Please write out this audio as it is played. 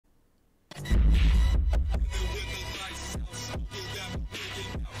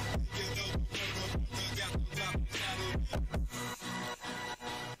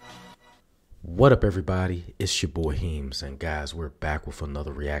What up, everybody? It's your boy Heems, and guys, we're back with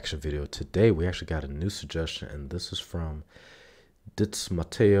another reaction video. Today we actually got a new suggestion, and this is from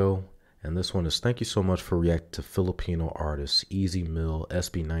Mateo, and this one is thank you so much for reacting to Filipino artists Easy Mill,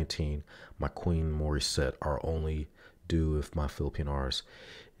 SB19, My Queen Morissette are only due if my Filipino artists.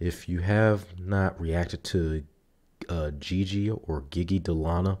 If you have not reacted to Gigi or Gigi De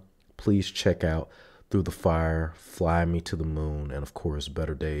Lana, please check out Through the Fire, Fly Me to the Moon, and of course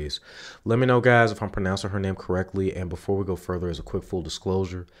Better Days. Let me know, guys, if I'm pronouncing her name correctly. And before we go further, as a quick full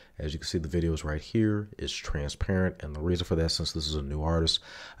disclosure, as you can see, the video is right here. It's transparent, and the reason for that, since this is a new artist,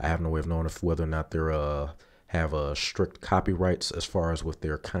 I have no way of knowing if whether or not they're have strict copyrights as far as with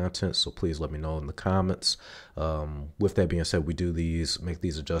their content, so please let me know in the comments. With that being said, we do make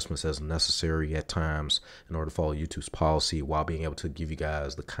these adjustments as necessary at times in order to follow YouTube's policy while being able to give you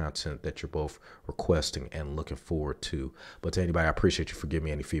guys the content that you're both requesting and looking forward to. But to anybody, I appreciate you for giving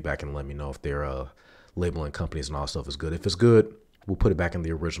me any feedback and let me know if their labeling companies and all that stuff is good. If it's good, we'll put it back in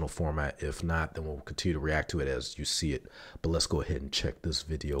the original format. If not, then we'll continue to react to it as you see it. But let's go ahead and check this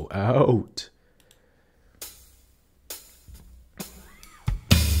video out.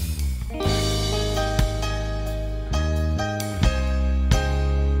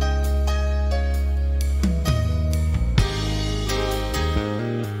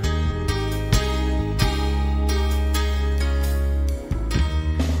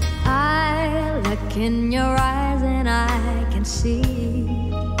 In your eyes and I can see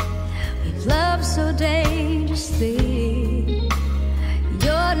we've loved so dangerously.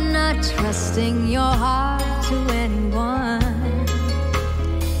 You're not trusting your heart to anyone.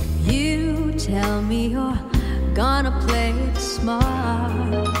 You tell me you're gonna play it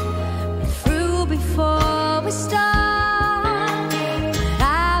smart. We're through before we start.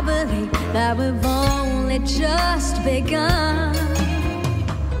 I believe that we've only just begun.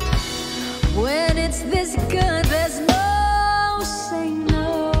 When it's this good, there's no saying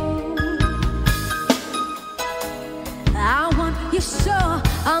no. I want you so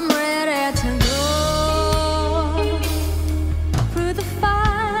I'm ready to go. Through the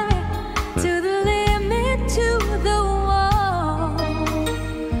fire, to the limit, to the wall.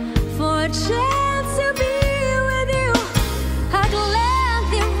 For a chance to be with you, I'd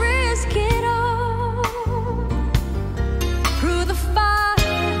gladly risk it all. Through the fire,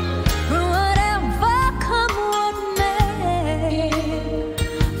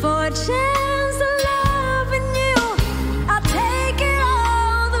 chance of loving you, I'll take it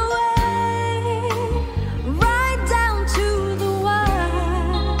all the way, right down to the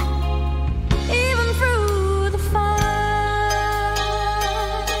wire, even through the fire.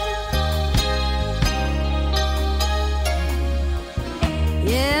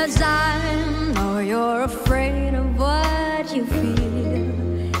 Yes, I know you're afraid of what you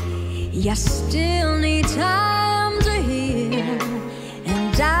feel. You still need time to heal.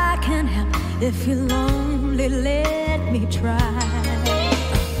 I can help if you're lonely, let me try.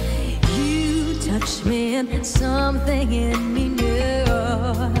 You touch me and something in me new,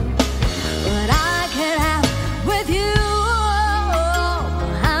 but I can't have with you.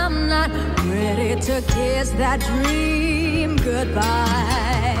 I'm not ready to kiss that dream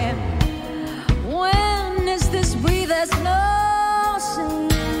goodbye. When is this we? There's no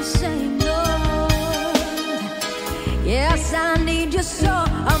saying no. Yes, I need you so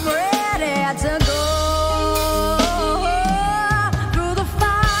I'm ready to go. Through the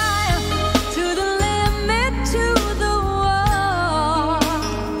fire, to the limit, to the wall.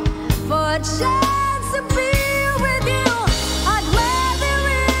 For a chance to be with you, I'd rather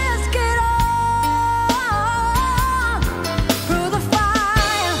risk it all. Through the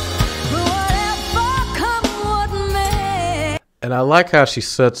fire, through whatever come what may. And I like how she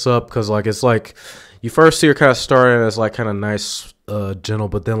sets up, because it's like you first see her kind of starting as like kind of nice, gentle,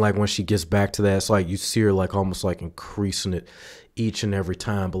 but then like when she gets back to that, it's like you see her like almost like increasing it each and every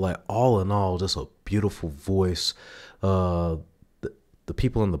time. But like all in all, just a beautiful voice. The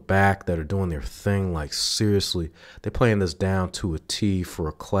people in the back that are doing their thing, like seriously, they're playing this down to a T for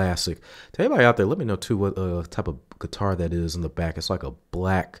a classic. To anybody out there, let me know too what type of guitar that is in the back. It's like a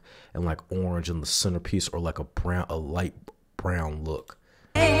black and like orange in the centerpiece, or like a light brown look.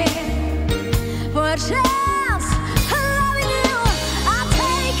 For a chance of loving you, I'll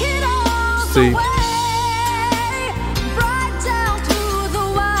take it all the way, right down to the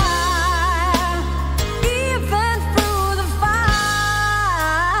wire, even through the fire.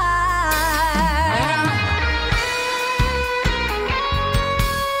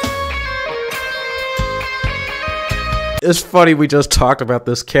 It's funny, we just talked about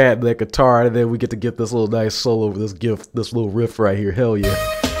this cat and that guitar, and then we get to get this little nice solo, this little riff right here. Hell yeah.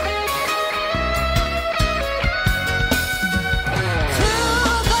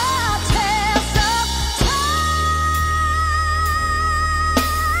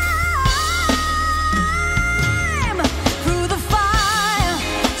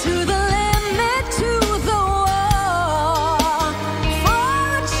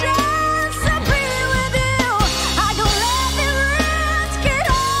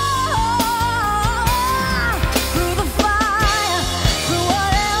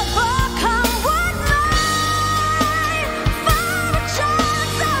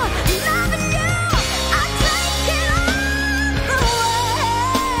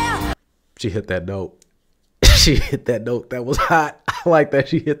 She hit that note. She hit that note. That was hot. I like that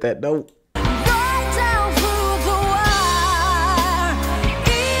she hit that note. Right down through the wire,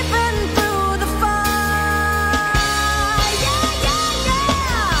 even through the fire. Yeah, yeah,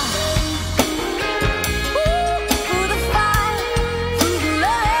 yeah. Ooh, through the fire, through the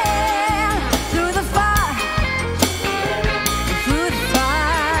land, through the fire, through the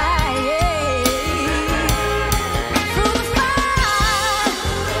fire, yeah. Through the fire,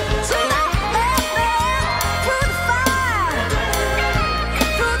 to the land, through the fire.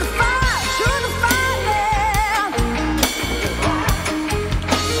 Through the fire, through the fire,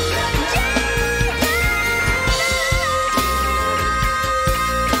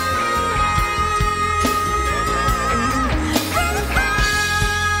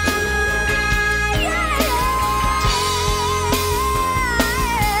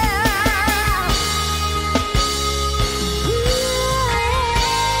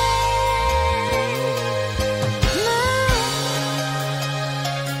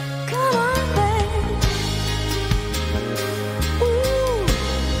 come on, babe.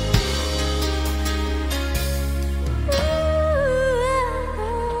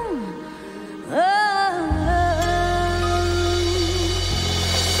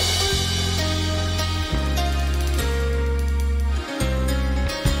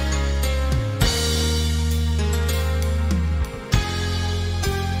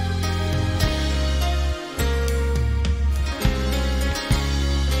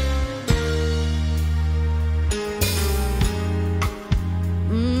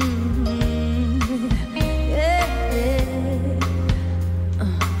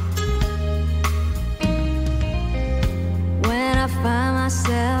 When I find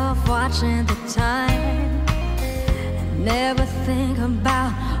myself watching the time, I never think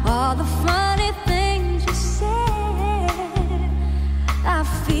about all the funny things you said. I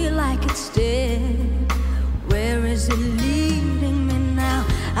feel like it's dead. Where is it leading me now?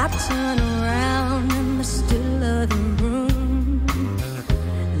 I turn around in the still of the room,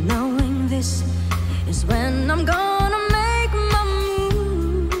 knowing this is when I'm gonna make my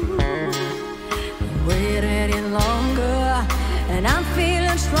move. Wait any longer, and I'm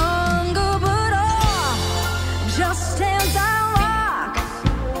feeling stronger, but just as I walk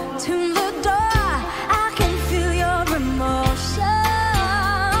to the door, I can feel your emotion.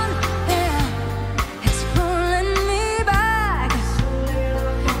 Yeah, it's pulling me back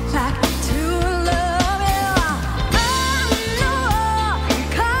to love. Yeah, I know I'm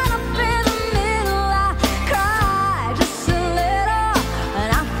caught up in the middle. I cry just a little, and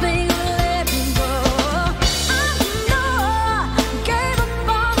I think of letting go. I know I gave up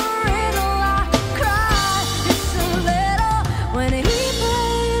on the riddle. I cry just a little when he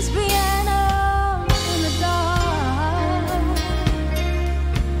plays piano in the dark.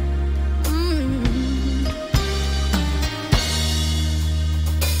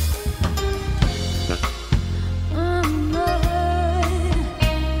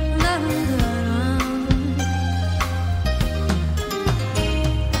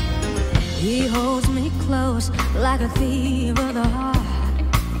 He holds me close like a thief of the heart.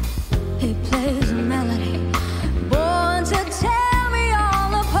 He plays a melody born to tear me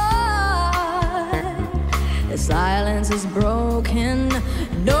all apart. The silence is broken,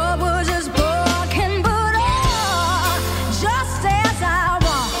 no words is broken, but just as I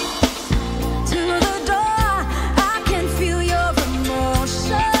walk to the door, I can feel your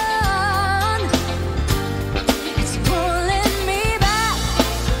emotion. It's pulling me back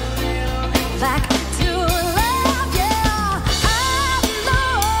to love. Yeah, I know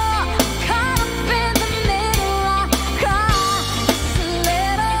I'm caught up in the middle. I cry just a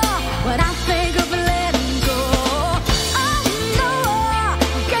little when I think of letting go. I know I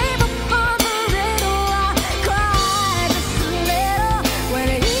gave up on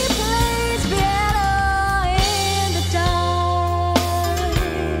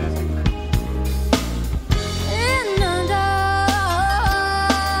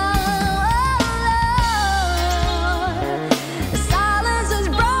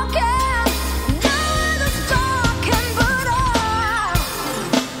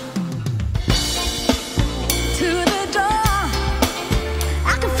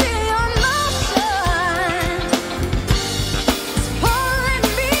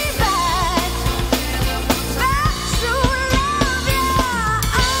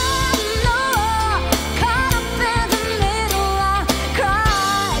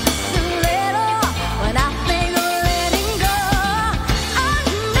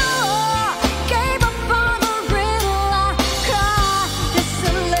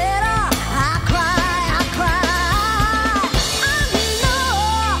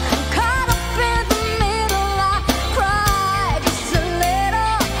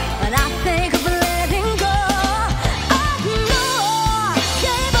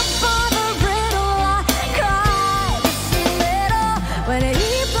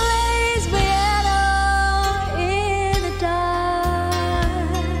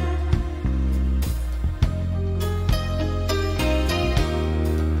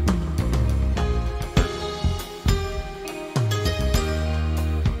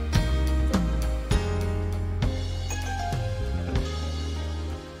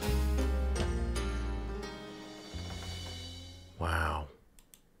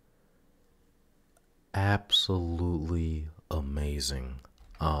absolutely amazing.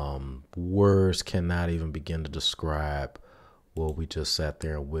 Words cannot even begin to describe what we just sat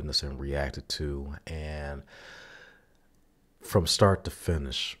there and witnessed and reacted to. And from start to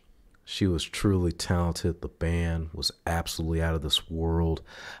finish, she was truly talented. The band was absolutely out of this world.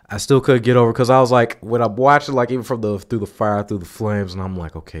 I still couldn't get over, because I was like, when I'm watching, like, even from through the fire, through the flames, and I'm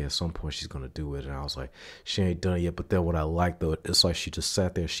like, okay, at some point she's gonna do it. And I was like, she ain't done it yet. But then what I liked, though, it's like she just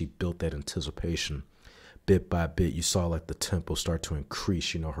sat there. She built that anticipation. Bit by bit, you saw like the tempo start to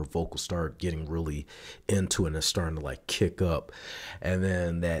increase. You know, her vocals started getting really into it and starting to like kick up. And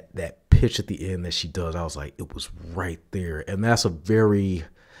then that pitch at the end that she does, I was like, it was right there. And that's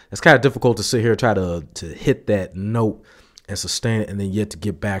it's kind of difficult to sit here and try to hit that note and sustain it, and then yet to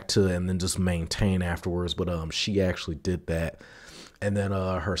get back to it and then just maintain afterwards. But she actually did that. And then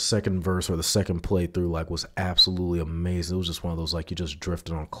her second verse, or the second playthrough, like, was absolutely amazing. It was just one of those, like, you just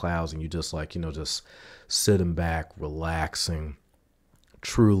drifted on clouds and you just, like, you know, just sitting back, relaxing.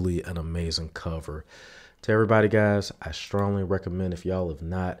 Truly an amazing cover. To everybody, guys, I strongly recommend, if y'all have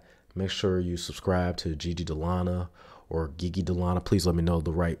not, make sure you subscribe to Gigi De Lana or Gigi De Lana. Please let me know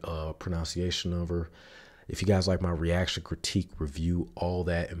the right pronunciation of her. If you guys like my reaction, critique, review, all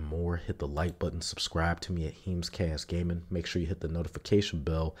that and more, hit the like button, subscribe to me at heemzcastgamingyt. Make sure you hit the notification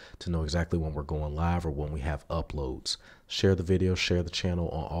bell to know exactly when we're going live or when we have uploads. Share the video, share the channel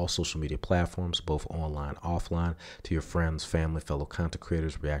on all social media platforms, both online, offline, to your friends, family, fellow content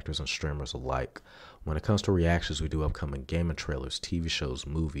creators, reactors, and streamers alike. When it comes to reactions, we do upcoming gaming trailers, TV shows,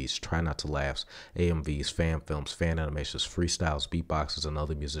 movies, try not to laughs, AMVs, fan films, fan animations, freestyles, beatboxes, and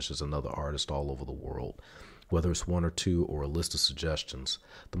other musicians and other artists all over the world. Whether it's one or two or a list of suggestions,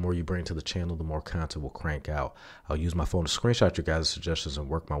 the more you bring to the channel, the more content will crank out. I'll use my phone to screenshot your guys' suggestions and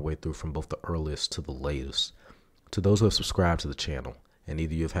work my way through from both the earliest to the latest. To those who have subscribed to the channel, and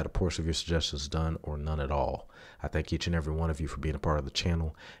either you have had a portion of your suggestions done or none at all, I thank each and every one of you for being a part of the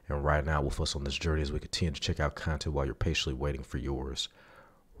channel and riding out with us on this journey as we continue to check out content while you're patiently waiting for yours.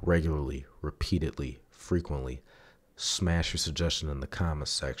 Regularly, repeatedly, frequently, smash your suggestion in the comments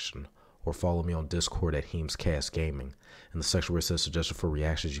section, or follow me on Discord at heemzcastgaming. In the section where it says suggestion for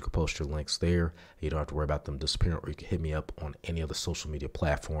reactions, you can post your links there. You don't have to worry about them disappearing, or you can hit me up on any other social media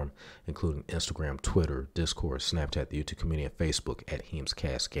platform, including Instagram, Twitter, Discord, Snapchat, the YouTube community, and Facebook at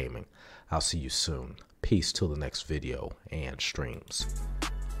heemzcastgaming. I'll see you soon. Peace till the next video and streams.